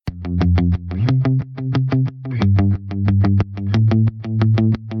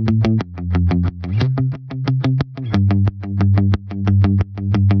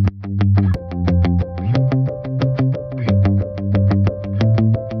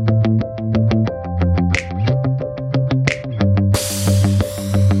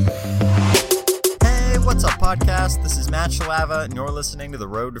podcast. This is Matt Shalava, and you're listening to the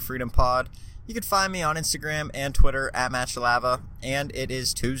Road to Freedom Pod. You can find me on Instagram and Twitter at Matt Shalava, and it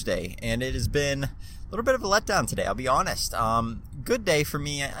is Tuesday, and it has been a little bit of a letdown today, I'll be honest. Good day for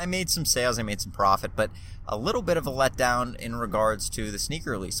me. I made some sales, I made some profit, but a little bit of a letdown in regards to the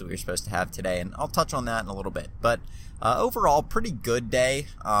sneaker release that we were supposed to have today, and I'll touch on that in a little bit. But overall, pretty good day.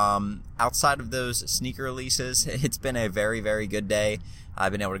 Outside of those sneaker releases, it's been a very, very good day.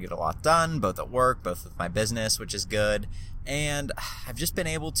 I've been able to get a lot done, both at work, both with my business, which is good. And I've just been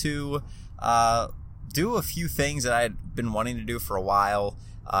able to do a few things that I'd been wanting to do for a while.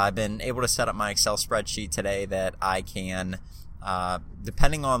 I've been able to set up my Excel spreadsheet today that I can,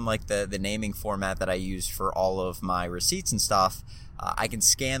 depending on like the naming format that I use for all of my receipts and stuff, I can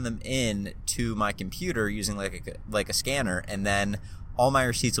scan them in to my computer using like a scanner, and then all my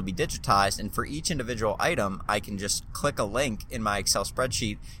receipts will be digitized, and for each individual item, I can just click a link in my Excel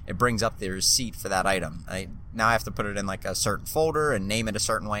spreadsheet. It brings up the receipt for that item. Now I have to put it in like a certain folder and name it a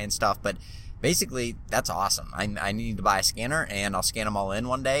certain way and stuff, but basically, that's awesome. I need to buy a scanner, and I'll scan them all in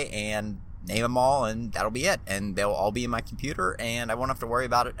one day and name them all, and that'll be it. And they'll all be in my computer, and I won't have to worry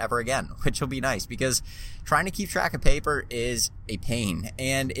about it ever again, which will be nice, because trying to keep track of paper is a pain.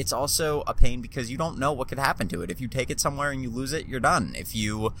 And it's also a pain because you don't know what could happen to it. If you take it somewhere and you lose it, you're done. If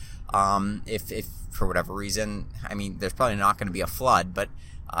you, if for whatever reason, I mean, there's probably not going to be a flood, but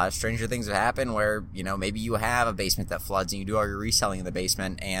stranger things have happened where, you know, maybe you have a basement that floods and you do all your reselling in the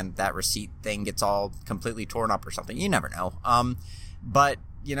basement and that receipt thing gets all completely torn up or something. You never know. But,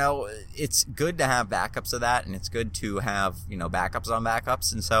 you know, it's good to have backups of that, and it's good to have, you know, backups on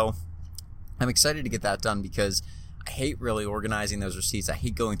backups. And so I'm excited to get that done because I hate really organizing those receipts. I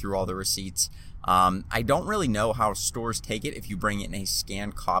hate going through all the receipts. I don't really know how stores take it if you bring in a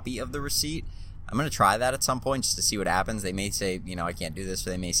scanned copy of the receipt. I'm going to try that at some point just to see what happens. They may say, you know, I can't do this,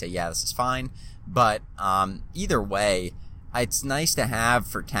 or they may say, yeah, this is fine. But either way, it's nice to have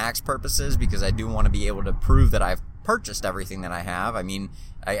for tax purposes, because I do want to be able to prove that I've purchased everything that I have. I mean,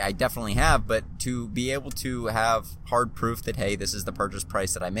 I definitely have, but to be able to have hard proof that, hey, this is the purchase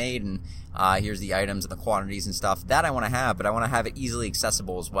price that I made, and here's the items and the quantities and stuff, that I want to have, but I want to have it easily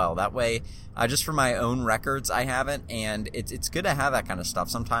accessible as well. That way, just for my own records, I have it, and it's good to have that kind of stuff.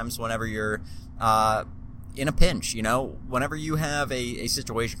 Sometimes whenever you're in a pinch, you know, whenever you have a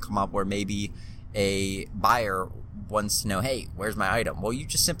situation come up where maybe a buyer wants to know, hey, where's my item? Well, you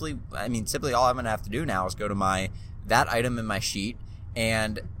just simply all I'm going to have to do now is go to that item in my sheet,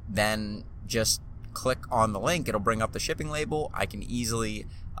 and then just click on the link. It'll bring up the shipping label. I can easily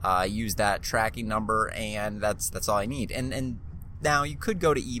use that tracking number, and that's all I need. And now you could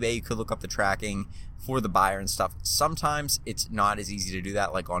go to eBay, you could look up the tracking for the buyer and stuff. Sometimes it's not as easy to do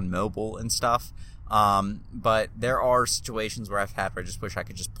that, like on mobile and stuff. But there are situations where I've had where I just wish I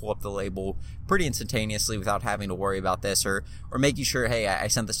could just pull up the label pretty instantaneously without having to worry about this, or making sure, hey, I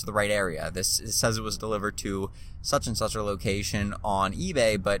sent this to the right area. It says it was delivered to such and such a location on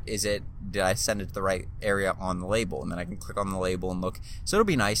eBay, but did I send it to the right area on the label? And then I can click on the label and look. So it'll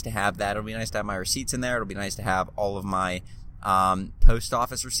be nice to have that. It'll be nice to have my receipts in there. It'll be nice to have all of my post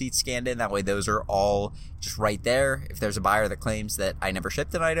office receipts scanned in. That way those are all just right there. If there's a buyer that claims that I never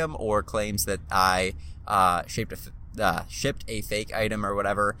shipped an item, or claims that I shipped a fake item or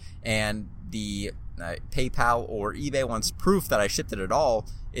whatever, and the PayPal or eBay wants proof that I shipped it at all,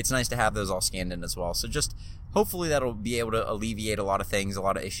 it's nice to have those all scanned in as well. So just hopefully that'll be able to alleviate a lot of things, a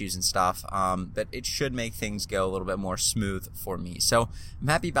lot of issues and stuff, but it should make things go a little bit more smooth for me. So I'm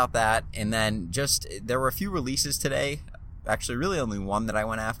happy about that. And then there were a few releases today. Actually, really only one that I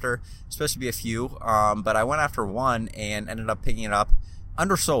went after. It's supposed to be a few, but I went after one and ended up picking it up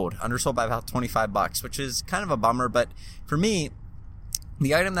undersold by about $25, which is kind of a bummer. But for me,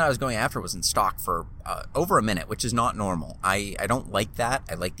 the item that I was going after was in stock for over a minute, which is not normal. I don't like that.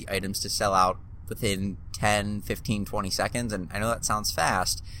 I like the items to sell out within 10, 15, 20 seconds, and I know that sounds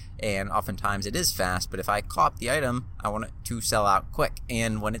fast, and oftentimes it is fast, but if I cop the item, I want it to sell out quick.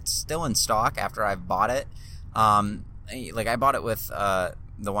 And when it's still in stock after I've bought it, like I bought it with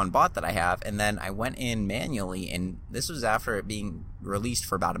the one bot that I have, and then I went in manually, and this was after it being released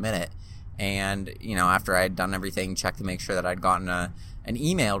for about a minute, and, you know, after I had done everything, checked to make sure that I'd gotten an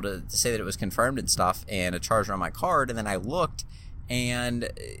email to say that it was confirmed and stuff, and a charger on my card, and then I looked, and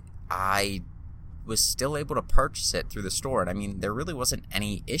I was still able to purchase it through the store. And I mean, there really wasn't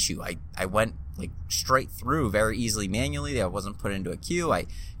any issue. I went like straight through very easily manually. I wasn't put into a queue. I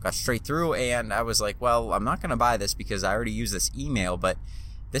got straight through, and I was like, well, I'm not going to buy this because I already used this email, but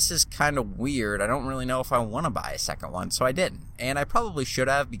this is kind of weird. I don't really know if I want to buy a second one. So I didn't. And I probably should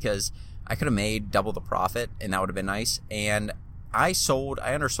have, because I could have made double the profit, and that would have been nice. And I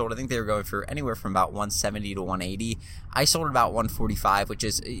undersold. I think they were going for anywhere from about 170 to 180. I sold at about 145, which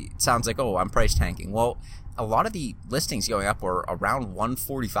is, it sounds like, oh, I'm price tanking. Well, a lot of the listings going up were around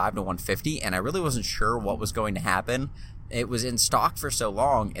 145 to 150, and I really wasn't sure what was going to happen. It was in stock for so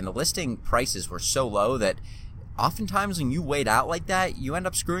long, and the listing prices were so low that oftentimes when you wait out like that, you end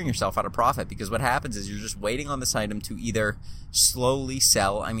up screwing yourself out of profit, because what happens is you're just waiting on this item to either slowly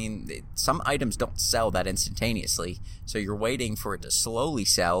sell. I mean, some items don't sell that instantaneously, so you're waiting for it to slowly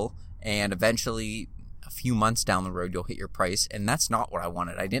sell, and eventually a few months down the road you'll hit your price, and that's not what I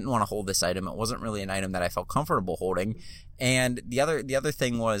wanted. I didn't want to hold this item. It wasn't really an item that I felt comfortable holding. And the other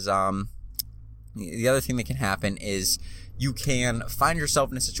thing was the other thing that can happen is you can find yourself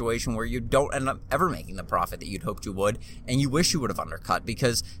in a situation where you don't end up ever making the profit that you'd hoped you would, and you wish you would have undercut,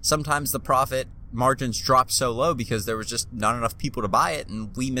 because sometimes the profit margins drop so low because there was just not enough people to buy it,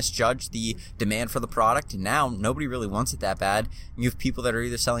 and we misjudged the demand for the product, and now nobody really wants it that bad. You have people that are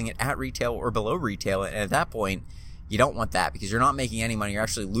either selling it at retail or below retail, and at that point, you don't want that, because you're not making any money. You're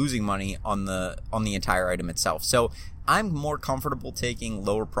actually losing money on the entire item itself. So I'm more comfortable taking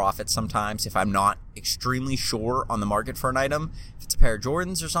lower profits sometimes if I'm not extremely sure on the market for an item. If it's a pair of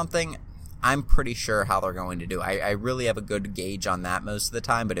Jordans or something, I'm pretty sure how they're going to do. I really have a good gauge on that most of the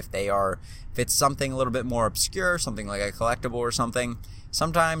time, but if it's something a little bit more obscure, something like a collectible or something,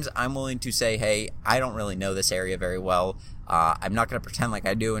 sometimes I'm willing to say, hey, I don't really know this area very well. I'm not going to pretend like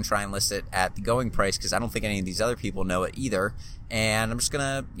I do and try and list it at the going price, because I don't think any of these other people know it either. And I'm just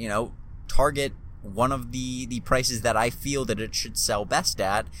going to, target one of the prices that I feel that it should sell best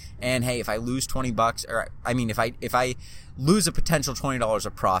at. And hey, if I lose $20, or I mean, if I lose a potential $20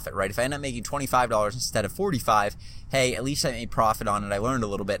 of profit, right? If I end up making $25 instead of $45, hey, at least I made profit on it. I learned a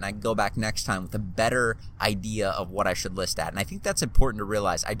little bit, and I can go back next time with a better idea of what I should list at. And I think that's important to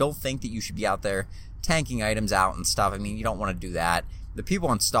realize. I don't think that you should be out there tanking items out and stuff. I mean, you don't want to do that. The people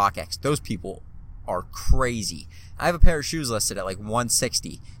on StockX, those people are crazy. I have a pair of shoes listed at like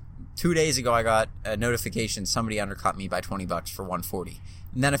 160. 2 days ago, I got a notification somebody undercut me by $20 for 140.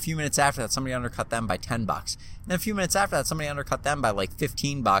 And then a few minutes after that, somebody undercut them by $10. And then a few minutes after that, somebody undercut them by like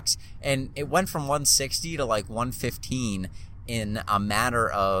 $15. And it went from 160 to like 115 in a matter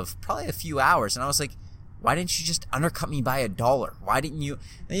of probably a few hours. And I was like, why didn't you just undercut me by $1? Why didn't you?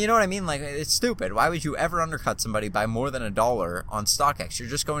 You know what I mean? Like, it's stupid. Why would you ever undercut somebody by more than $1 on StockX? You're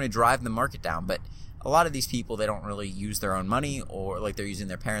just going to drive the market down. But a lot of these people, they don't really use their own money, or like they're using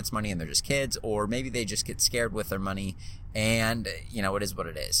their parents' money and they're just kids, or maybe they just get scared with their money, and it is what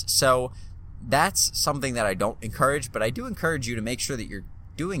it is. So that's something that I don't encourage, but I do encourage you to make sure that you're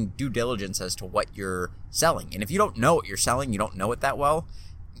doing due diligence as to what you're selling. And if you don't know what you're selling, you don't know it that well,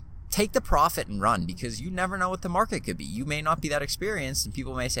 take the profit and run, because you never know what the market could be. You may not be that experienced, and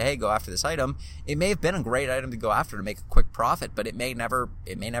people may say, hey, go after this item. It may have been a great item to go after to make a quick profit, but it may never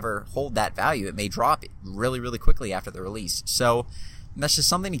hold that value. It may drop really, really quickly after the release. So that's just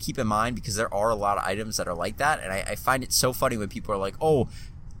something to keep in mind, because there are a lot of items that are like that. And I find it so funny when people are like, oh,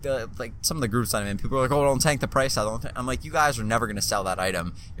 like some of the groups I'm in, people are like, oh, don't tank the price out. I'm like, you guys are never going to sell that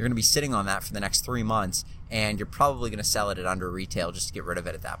item. You're going to be sitting on that for the next 3 months, and you're probably going to sell it at under retail just to get rid of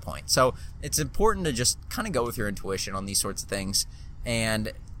it at that point. So it's important to just kind of go with your intuition on these sorts of things,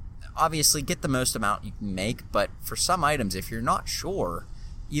 and obviously get the most amount you can make. But for some items, if you're not sure,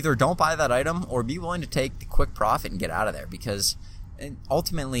 either don't buy that item or be willing to take the quick profit and get out of there, because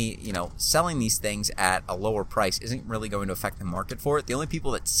ultimately, selling these things at a lower price isn't really going to affect the market for it. The only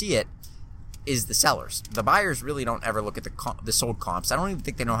people that see it is the sellers. The buyers really don't ever look at the sold comps. I don't even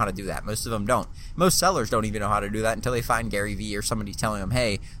think they know how to do that. Most of them don't. Most sellers don't even know how to do that until they find Gary Vee or somebody telling them,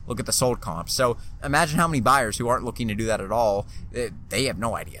 hey, look at the sold comps. So imagine how many buyers who aren't looking to do that at all, they have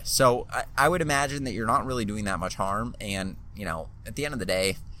no idea. So I would imagine that you're not really doing that much harm. And, at the end of the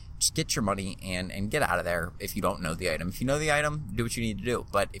day, just get your money and get out of there if you don't know the item. If you know the item, do what you need to do.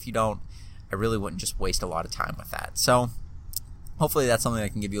 But if you don't, I really wouldn't just waste a lot of time with that. So hopefully that's something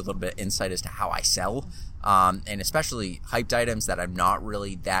that can give you a little bit of insight as to how I sell, and especially hyped items that I'm not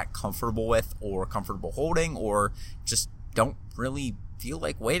really that comfortable with or comfortable holding, or just don't really feel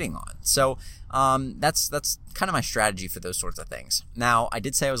like waiting on. So that's kind of my strategy for those sorts of things. Now, I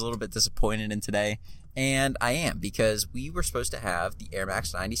did say I was a little bit disappointed in today, and I am, because we were supposed to have the Air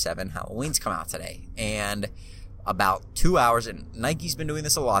Max 97 Halloweens come out today, and about 2 hours, and Nike's been doing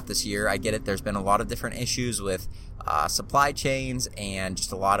this a lot this year. I get it. There's been a lot of different issues with supply chains, and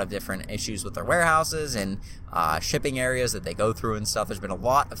just a lot of different issues with their warehouses and shipping areas that they go through and stuff. There's been a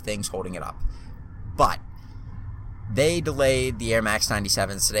lot of things holding it up. But they delayed the Air Max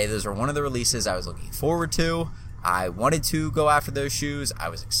 97s today. Those are one of the releases I was looking forward to. I wanted to go after those shoes. I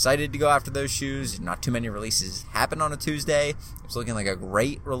was excited to go after those shoes. Not too many releases happened on a Tuesday. It was looking like a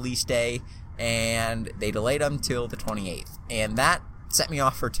great release day, and they delayed them till the 28th. And that set me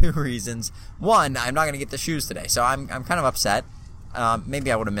off for two reasons. One, I'm not going to get the shoes today, so I'm kind of upset.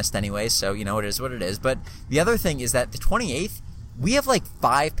 Maybe I would have missed anyway, so it is what it is. But the other thing is that the 28th, we have like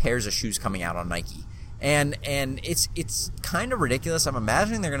 5 pairs of shoes coming out on Nike. And it's kind of ridiculous. I'm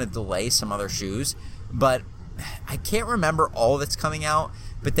imagining they're going to delay some other shoes, but I can't remember all that's coming out.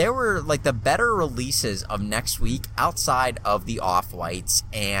 But there were like the better releases of next week outside of the Off-Whites,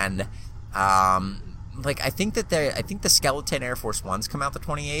 and I think the Skeleton Air Force Ones come out the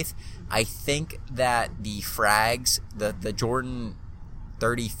 28th. I think that the Frags, the Jordan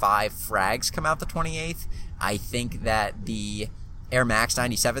 35 Frags come out the 28th. I think that the Air Max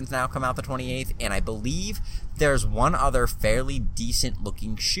 97s now come out the 28th, and I believe there's one other fairly decent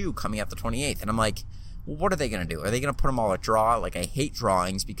looking shoe coming out the 28th. And I'm like, well, what are they going to do? Are they going to put them all at draw? Like, I hate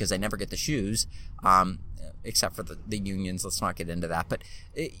drawings because I never get the shoes, except for the unions. Let's not get into that. But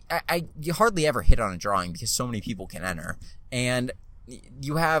you hardly ever hit on a drawing because so many people can enter. And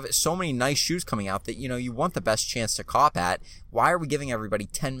you have so many nice shoes coming out that, you want the best chance to cop at. Why are we giving everybody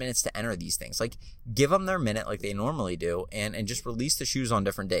 10 minutes to enter these things? Like, give them their minute like they normally do and just release the shoes on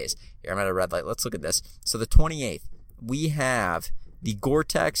different days. Here, I'm at a red light. Let's look at this. So the 28th, we have the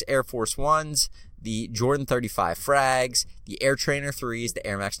Gore-Tex Air Force Ones, the Jordan 35 Frags, the Air Trainer 3s, the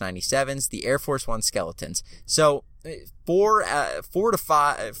Air Max 97s, the Air Force One Skeletons. So 3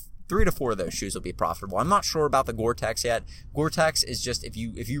 to 4 of those shoes will be profitable. I'm not sure about the Gore-Tex yet. Gore-Tex is just, if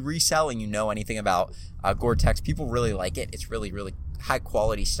you resell and you know anything about Gore-Tex, people really like it. It's really, really high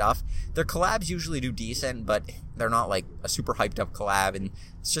quality stuff. Their collabs usually do decent, but they're not like a super hyped up collab, and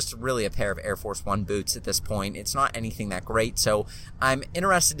it's just really a pair of Air Force One boots at this point. It's not anything that great, so I'm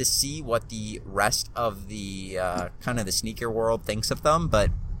interested to see what the rest of the kind of the sneaker world thinks of them,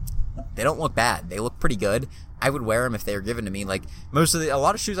 but they don't look bad. They look pretty good. I would wear them if they were given to me. Like, a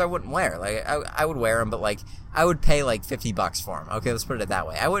lot of shoes I wouldn't wear. Like, I would wear them, but like, I would pay like $50 for them. Okay, let's put it that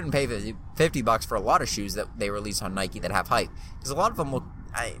way. I wouldn't pay $50 for a lot of shoes that they release on Nike that have hype, because a lot of them look,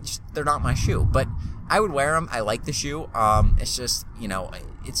 they're not my shoe. But I would wear them. I like the shoe. It's just,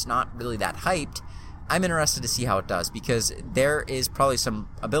 it's not really that hyped. I'm interested to see how it does, because there is probably some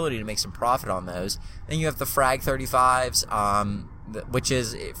ability to make some profit on those. Then you have the Frag 35s, which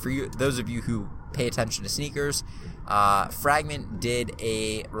is, for you, those of you who pay attention to sneakers, Fragment did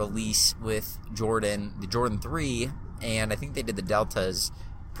a release with the Jordan 3, and I think they did the Deltas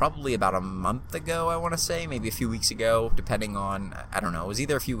probably about a month ago, I want to say, maybe a few weeks ago, depending on, I don't know, it was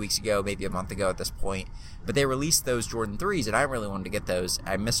either a few weeks ago, maybe a month ago at this point, but they released those Jordan 3s, and I really wanted to get those.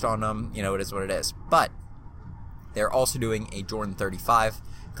 I missed on them, it is what it is, but they're also doing a Jordan 35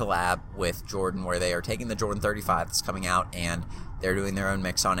 collab with Jordan, where they are taking the Jordan 35 that's coming out, and they're doing their own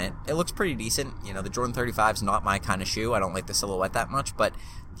mix on it. It looks pretty decent. The Jordan 35 is not my kind of shoe. I don't like the silhouette that much, but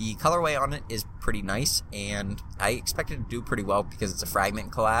the colorway on it is pretty nice, and I expect it to do pretty well because it's a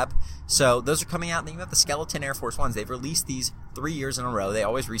Fragment collab. So those are coming out. And then you have the Skeleton Air Force Ones. They've released these 3 years in a row. They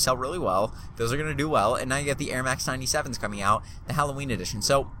always resell really well. Those are going to do well. And now you got the Air Max 97s coming out, the Halloween edition.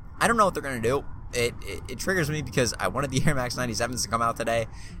 So I don't know what they're going to do. It triggers me because I wanted the Air Max 97s to come out today,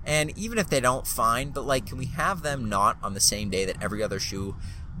 and even if they don't, fine, but like, can we have them not on the same day that every other shoe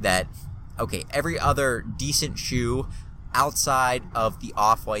every other decent shoe outside of the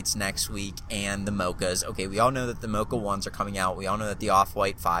Off-Whites next week and the Mochas? Okay, we all know that the Mocha 1s are coming out, we all know that the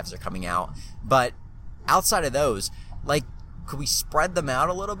Off-White 5s are coming out, but outside of those, like, could we spread them out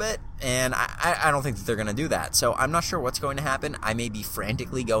a little bit? And I don't think that they're going to do that. So I'm not sure what's going to happen. I may be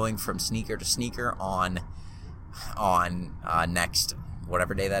frantically going from sneaker to sneaker on next,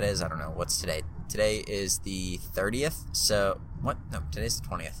 whatever day that is. I don't know. What's today? Today is the 30th. So, what? No, today's the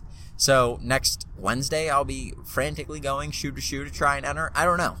 20th. So next Wednesday, I'll be frantically going shoe to shoe to try and enter. I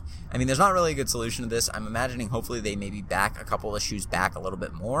don't know. I mean, there's not really a good solution to this. I'm imagining hopefully they maybe back a couple of shoes back a little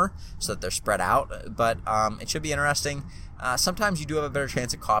bit more so that they're spread out. But it should be interesting. Sometimes you do have a better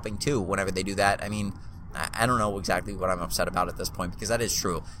chance of copying too whenever they do that. I mean, I don't know exactly what I'm upset about at this point, because that is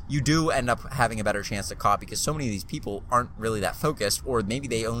true. You do end up having a better chance to copy because so many of these people aren't really that focused, or maybe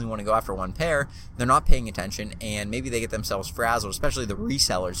they only want to go after one pair. They're not paying attention, and maybe they get themselves frazzled, especially the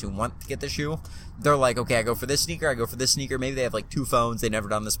resellers who want to get the shoe. They're like, okay, I go for this sneaker, I go for this sneaker. Maybe they have like 2 phones. They've never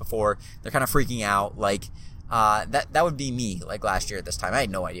done this before. They're kind of freaking out. Like, that would be me, like last year at this time. I had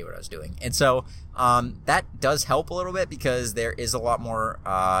no idea what I was doing. And so that does help a little bit, because there is a lot more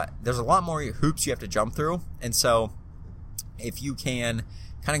hoops you have to jump through. And so if you can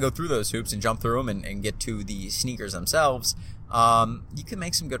kind of go through those hoops and jump through them and get to the sneakers themselves, you can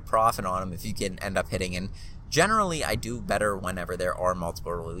make some good profit on them if you can end up hitting. And generally I do better whenever there are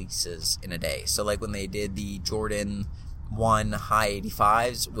multiple releases in a day. So like when they did the Jordan 1 high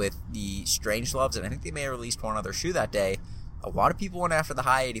 85s with the Strangeloves, and I think they may have released one other shoe that day, a lot of people went after the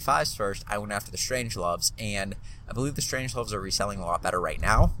high 85s first. I went after the Strangeloves, and I believe the Strangeloves are reselling a lot better right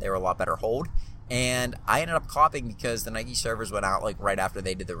now. They were a lot better hold, and I ended up copying because the Nike servers went out like right after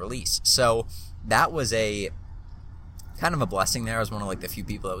they did the release. So that was a kind of a blessing there. I was one of like the few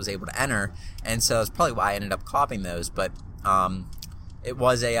people that was able to enter, and so that's probably why I ended up copying those. But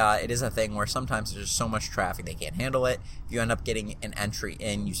it is a thing where sometimes there's just so much traffic they can't handle it. If you end up getting an entry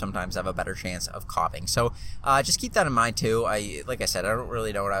in, you sometimes have a better chance of copying. So just keep that in mind too. Like I said, I don't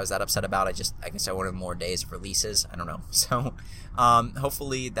really know what I was that upset about. I guess I wanted more days of releases. I don't know. So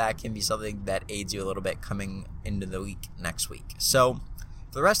hopefully that can be something that aids you a little bit coming into the week next week. So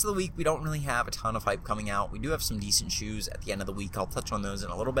for the rest of the week, we don't really have a ton of hype coming out. We do have some decent shoes at the end of the week. I'll touch on those in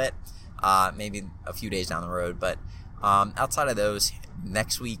a little bit, maybe a few days down the road. But outside of those,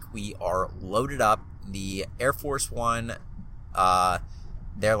 next week we are loaded up. The Air Force One,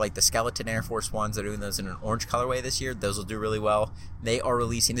 they're like the skeleton Air Force Ones. They're doing those in an orange colorway this year. Those will do really well. They are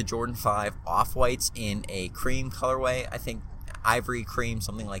releasing the Jordan 5 Off-Whites in a cream colorway. I think ivory cream,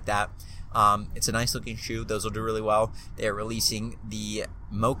 something like that. It's a nice looking shoe. Those will do really well. They're releasing the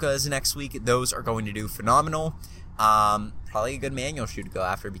Mochas next week. Those are going to do phenomenal. Probably a good manual shoe to go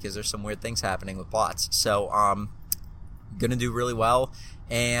after because there's some weird things happening with bots. So, going to do really well.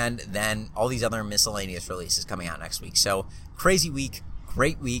 And then all these other miscellaneous releases coming out next week. So, crazy week,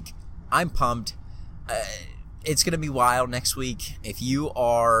 great week. I'm pumped. It's going to be wild next week. If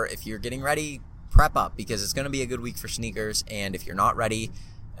you're getting ready, prep up because it's going to be a good week for sneakers. And if you're not ready,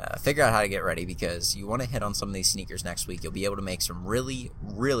 figure out how to get ready because you want to hit on some of these sneakers next week. You'll be able to make some really,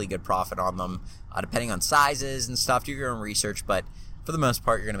 really good profit on them, depending on sizes and stuff. Do your own research, but for the most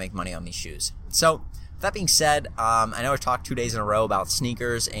part, you're going to make money on these shoes. So, that being said, I know I talked 2 days in a row about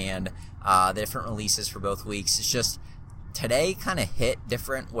sneakers and the different releases for both weeks. It's just today kind of hit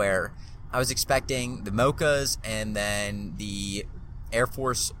different where I was expecting the Mochas and then the Air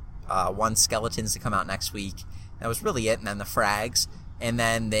Force One Skeletons to come out next week. That was really it, and then the Frags. And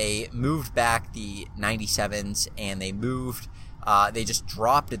then they moved back the 97s, and they just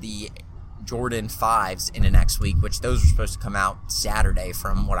dropped the Jordan 5s into next week, which those were supposed to come out Saturday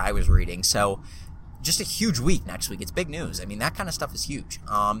from what I was reading. So just a huge week next week. It's big news. I mean, that kind of stuff is huge.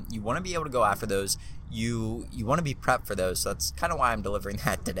 You want to be able to go after those. You want to be prepped for those. So that's kind of why I'm delivering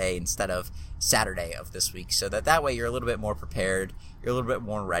that today instead of Saturday of this week. So that way you're a little bit more prepared. You're a little bit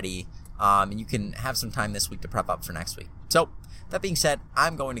more ready. And you can have some time this week to prep up for next week. So that being said,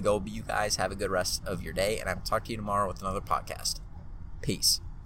 I'm going to go, but you guys have a good rest of your day, and I will talk to you tomorrow with another podcast. Peace.